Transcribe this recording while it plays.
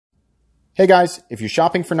Hey guys, if you're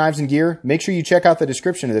shopping for knives and gear, make sure you check out the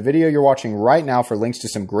description of the video you're watching right now for links to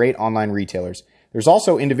some great online retailers. There's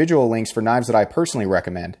also individual links for knives that I personally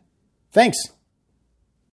recommend. Thanks!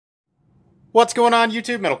 What's going on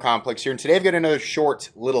YouTube? Metal Complex here, and today I've got another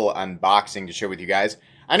short little unboxing to share with you guys.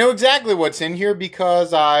 I know exactly what's in here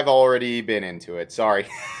because I've already been into it, sorry.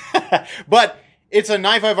 But it's a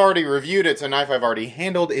knife I've already reviewed, it's a knife I've already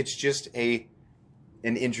handled, it's just an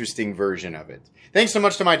interesting version of it. Thanks so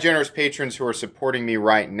much to my generous patrons who are supporting me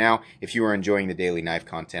right now. If you are enjoying the daily knife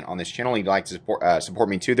content on this channel and you'd like to support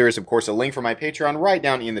me too, there is of course a link for my Patreon right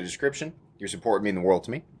down in the description. Your support would mean the world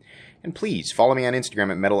to me. And please follow me on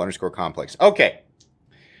Instagram at metal_complex. Okay.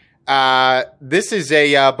 This is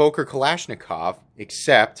a Boker Kalashnikov,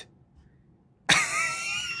 except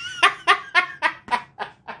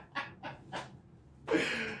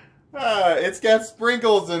it's got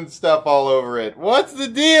sprinkles and stuff all over it. What's the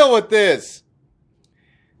deal with this?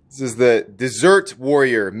 This is the Desert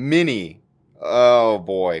Warrior Mini. Oh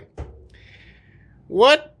boy.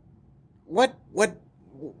 Where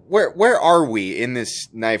are we in this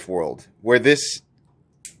knife world where this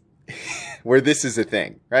is a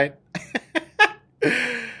thing, right?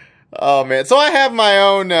 Oh man. So I have my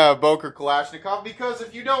own Boker Kalashnikov because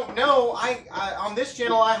if you don't know, I on this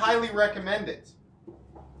channel I highly recommend it.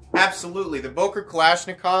 Absolutely. The Boker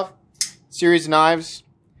Kalashnikov series knives.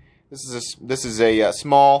 This is a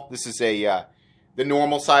small. This is a the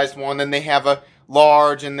normal sized one. Then they have a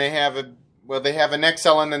large, and they have an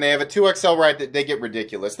XL, and then they have a 2XL. Right? They get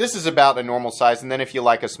ridiculous. This is about a normal size, and then if you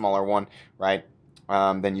like a smaller one, right,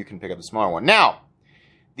 then you can pick up the smaller one. Now,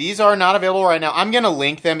 these are not available right now. I'm gonna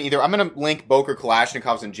link them either. I'm gonna link Boker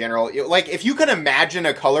Kalashnikovs in general. Like, if you can imagine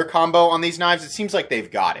a color combo on these knives, it seems like they've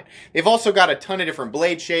got it. They've also got a ton of different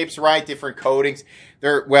blade shapes, right? Different coatings.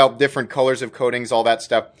 Different colors of coatings, all that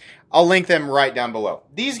stuff. I'll link them right down below.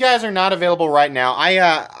 These guys are not available right now.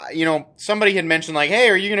 Somebody had mentioned like, hey,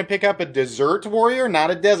 are you gonna pick up a Desert Warrior? Not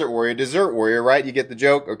a Desert Warrior, Desert Warrior, right? You get the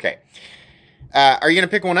joke? Okay. Are you gonna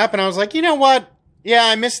pick one up? And I was like, you know what? Yeah,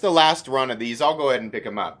 I missed the last run of these. I'll go ahead and pick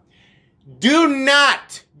them up. Do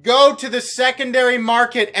not go to the secondary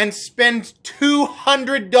market and spend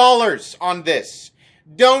 $200 on this.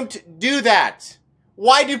 Don't do that.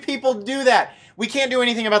 Why do people do that? We can't do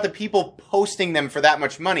anything about the people posting them for that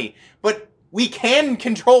much money, but we can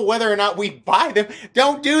control whether or not we buy them.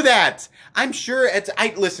 Don't do that. I'm sure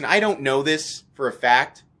listen, I don't know this for a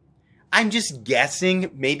fact. I'm just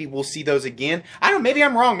guessing. Maybe we'll see those again. I don't know. Maybe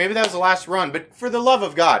I'm wrong. Maybe that was the last run. But for the love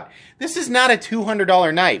of God, this is not a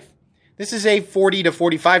 $200 knife. This is a $40 to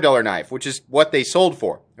 $45 knife, which is what they sold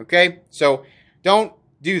for. Okay? So don't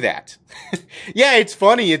do that. Yeah, it's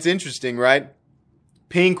funny. It's interesting, right?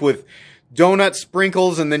 Pink with donut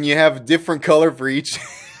sprinkles, and then you have different color for each.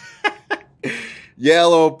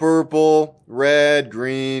 Yellow, purple, red,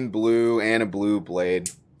 green, blue, and a blue blade.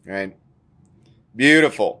 Right?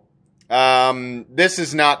 Beautiful. This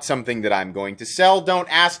is not something that I'm going to sell. Don't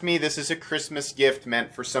ask me. This is a Christmas gift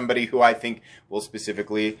meant for somebody who I think will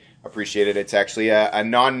specifically appreciate it. It's actually a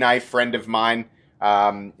non-knife friend of mine.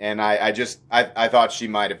 And I thought she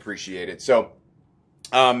might appreciate it. So,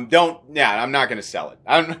 I'm not going to sell it.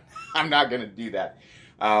 I'm not going to do that.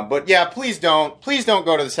 But yeah, please don't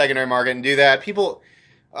go to the secondary market and do that. People,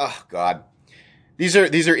 oh God. These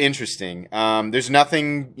are interesting. There's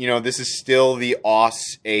nothing, this is still the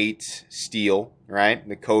AUS 8 steel, right?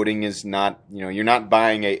 The coating is not, you're not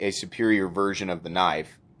buying a superior version of the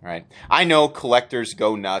knife, right? I know collectors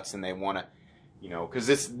go nuts and they want to, because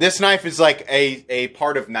this knife is like a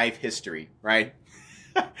part of knife history, right?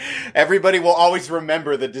 Everybody will always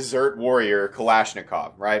remember the Desert Warrior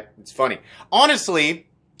Kalashnikov, right? It's funny. Honestly,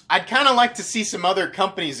 I'd kind of like to see some other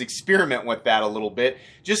companies experiment with that a little bit.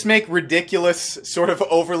 Just make ridiculous, sort of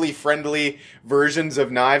overly friendly versions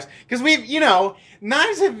of knives. Because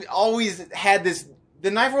knives have always had this,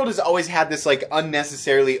 the knife world has always had this like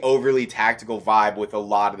unnecessarily overly tactical vibe with a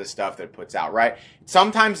lot of the stuff that it puts out, right?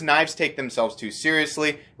 Sometimes knives take themselves too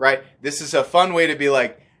seriously, right? This is a fun way to be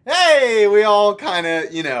like, hey, we all kind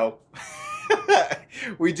of,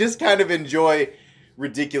 we just kind of enjoy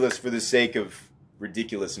ridiculous for the sake of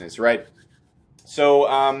ridiculousness, right? So,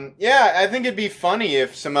 yeah, I think it'd be funny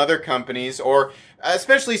if some other companies, or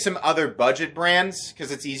especially some other budget brands,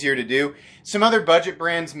 because it's easier to do, some other budget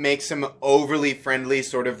brands make some overly friendly,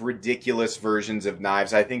 sort of ridiculous versions of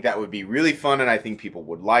knives. I think that would be really fun, and I think people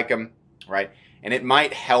would like them, right? And it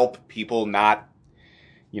might help people not,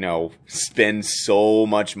 spend so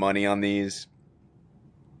much money on these.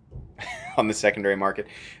 on the secondary market.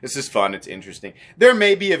 This is fun. It's interesting. There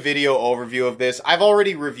may be a video overview of this. I've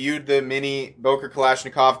already reviewed the mini Boker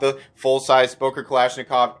Kalashnikov, the full-size Boker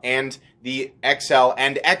Kalashnikov, and the XL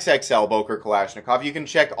and XXL Boker Kalashnikov. You can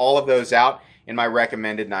check all of those out in my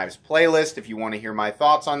recommended knives playlist if you want to hear my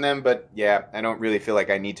thoughts on them. But yeah, I don't really feel like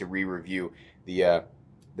I need to re-review the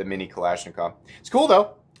mini Kalashnikov. It's cool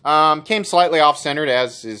though. Came slightly off-centered,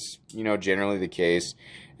 as is, generally the case.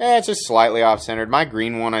 It's just slightly off-centered. My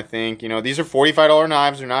green one, I think, these are $45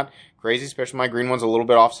 knives. They're not crazy, especially my green one's a little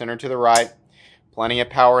bit off-centered to the right. Plenty of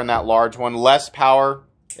power in that large one. Less power,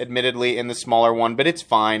 admittedly, in the smaller one, but it's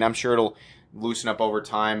fine. I'm sure it'll loosen up over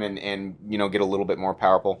time and get a little bit more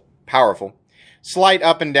powerful. Slight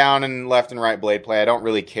up and down and left and right blade play. I don't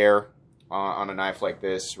really care on a knife like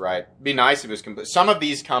this, right? It'd be nice if it was complete. Some of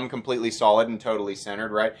these come completely solid and totally centered,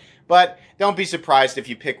 right? But don't be surprised if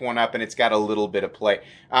you pick one up and it's got a little bit of play.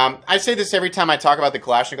 I say this every time I talk about the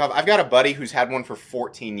Kalashnikov. I've got a buddy who's had one for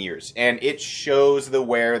 14 years, and it shows the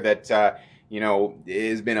wear that,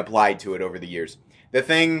 has been applied to it over the years. The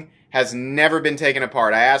thing has never been taken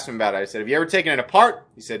apart. I asked him about it. I said, have you ever taken it apart?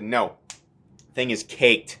 He said, no. The thing is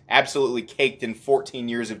caked, absolutely caked in 14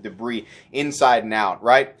 years of debris inside and out,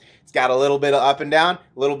 right? It's got a little bit of up and down,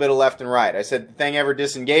 a little bit of left and right. I said, did the thing ever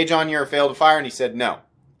disengage on you or fail to fire? And he said, no.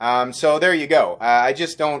 So there you go. I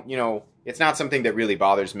just don't, it's not something that really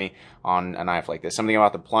bothers me on a knife like this. Something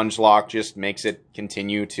about the plunge lock just makes it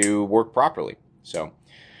continue to work properly. So,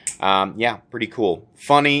 yeah, pretty cool.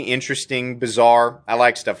 Funny, interesting, bizarre. I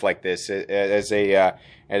like stuff like this. As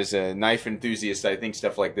a knife enthusiast, I think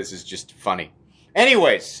stuff like this is just funny.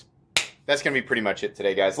 Anyways, that's going to be pretty much it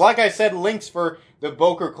today, guys. Like I said, links for the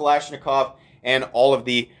Boker Kalashnikov and all of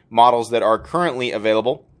the models that are currently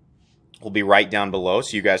available will be right down below,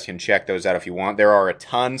 so you guys can check those out if you want. There are a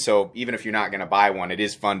ton, so even if you're not going to buy one, it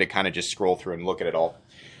is fun to kind of just scroll through and look at it all.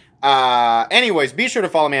 Anyways, be sure to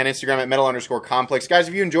follow me on Instagram at metal_complex. Guys,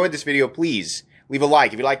 if you enjoyed this video, please leave a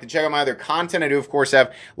like. If you'd like to check out my other content, I do, of course,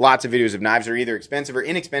 have lots of videos of knives that are either expensive or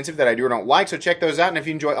inexpensive that I do or don't like, so check those out. And if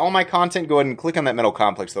you enjoy all my content, go ahead and click on that Metal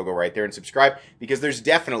Complex logo right there and subscribe, because there's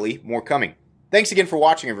definitely more coming. Thanks again for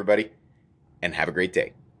watching, everybody, and have a great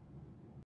day.